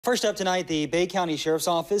First up tonight, the Bay County Sheriff's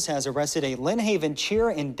Office has arrested a Lynn Haven cheer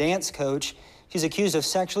and dance coach. She's accused of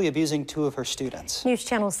sexually abusing 2 of her students. News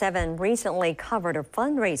Channel 7 recently covered a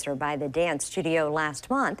fundraiser by the dance studio last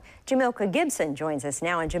month. Jamilka Gibson joins us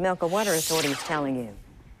now. And Jamilka, what are authorities telling you?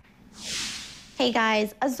 Hey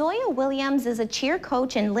guys, Azoya Williams is a cheer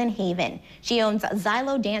coach in Lynn Haven. She owns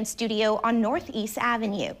Xylo Dance Studio on Northeast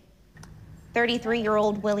Avenue.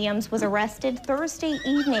 33-year-old Williams was arrested Thursday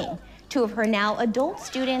evening. 2 of her now adult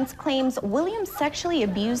students claims Williams sexually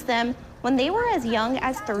abused them when they were as young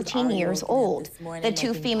as 13 years old. The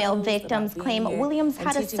 2 female victims claim Williams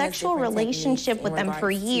had a sexual relationship with them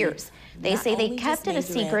for years. They say they kept it a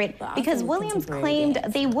secret because Williams claimed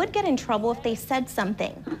they would get in trouble if they said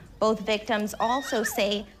something. Both victims also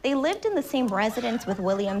say they lived in the same residence with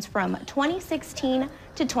Williams from 2016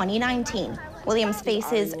 to 2019. Williams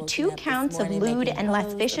faces 2 counts of lewd and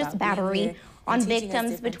lascivious battery on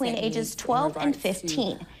victims between ages 12 and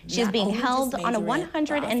 15. She is being held on a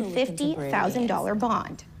 $150,000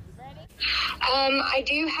 bond. I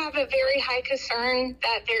do have a very high concern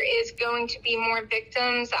that there is going to be more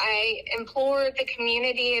victims. I implore the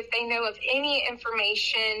community, if they know of any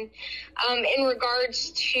information in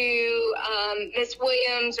regards to Ms.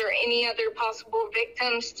 Williams or any other possible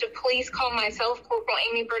victims, to please call myself, Corporal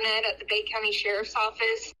Amy Burnett, at the Bay County Sheriff's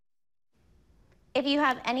Office. If you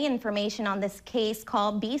have any information on this case,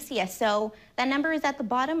 call BCSO. That number is at the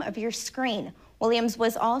bottom of your screen. Williams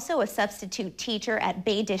was also a substitute teacher at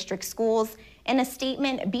Bay District Schools. In a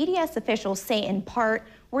statement, BDS officials say in part,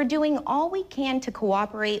 "We're doing all we can to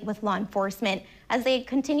cooperate with law enforcement as they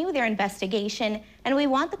continue their investigation, and we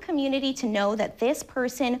want the community to know that this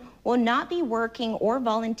person will not be working or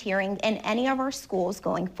volunteering in any of our schools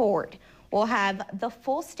going forward." We'll have the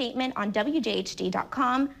full statement on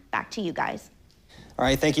WJHG.com. Back to you guys. All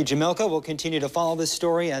right, thank you, Jamilka. We'll continue to follow this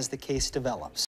story as the case develops.